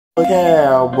Cowboy,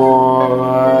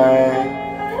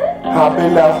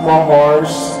 hopping off my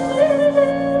horse.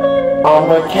 I'm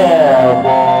a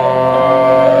cowboy,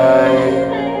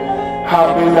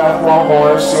 hopping off my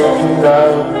horse, and you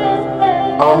know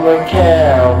I'm a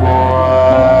cowboy,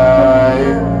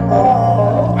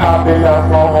 hopping off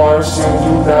my horse, and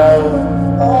you know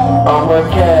I'm a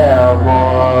cowboy,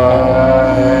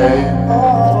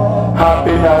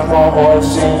 hopping off my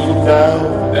horse, and you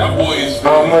know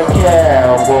I'm a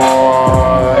cowboy.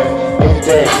 In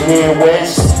that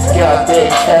Midwest, got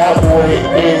that cowboy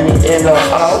in me, and I'm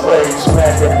always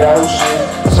macadocious,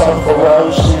 so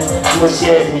ferocious. Look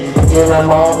at me, and I'm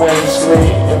always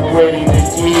slick and ready to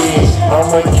get.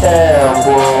 I'm a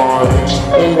cowboy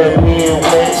in the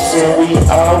Midwest, and we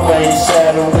always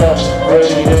saddled up,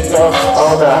 ready to go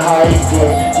on a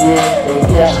hiking. Yeah, and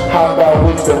yeah, hop out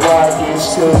with the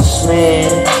rockets, 'cause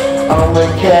man, I'm a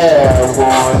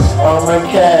cowboy, I'm a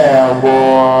cowboy,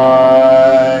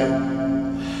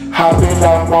 hopping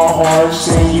off my horse,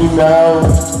 and you know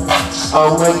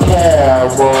I'm a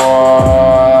cowboy.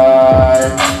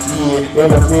 Yeah, in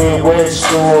the Midwest,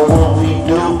 doing what we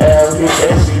do out here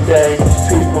every day.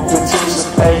 People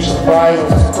participate in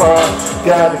violence, crime.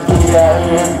 Gotta get out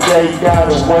here every day,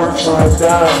 gotta work till I'm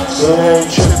done. It ain't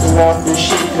tripping off this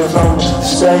shit, 'cause I'm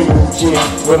stay legit.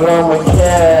 But I'm a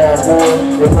cowboy,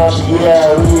 and I'll be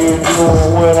out here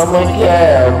doing what I'm a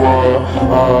cowboy.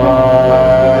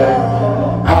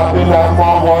 Hopping off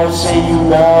my horse, and you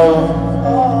know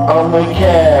I'm a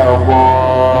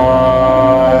cowboy.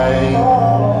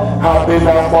 Hopping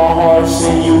off my horse,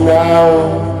 and you know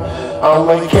I'm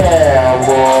a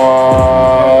cowboy.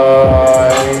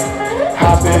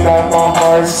 Hopping off my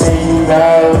horse, and you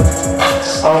know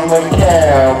I'm a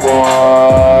cowboy.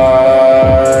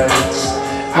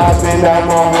 Hopping off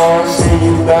my horse, and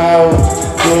you know,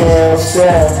 damn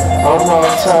self, I'm on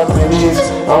top of this,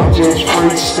 I'm just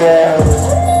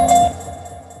freestyling.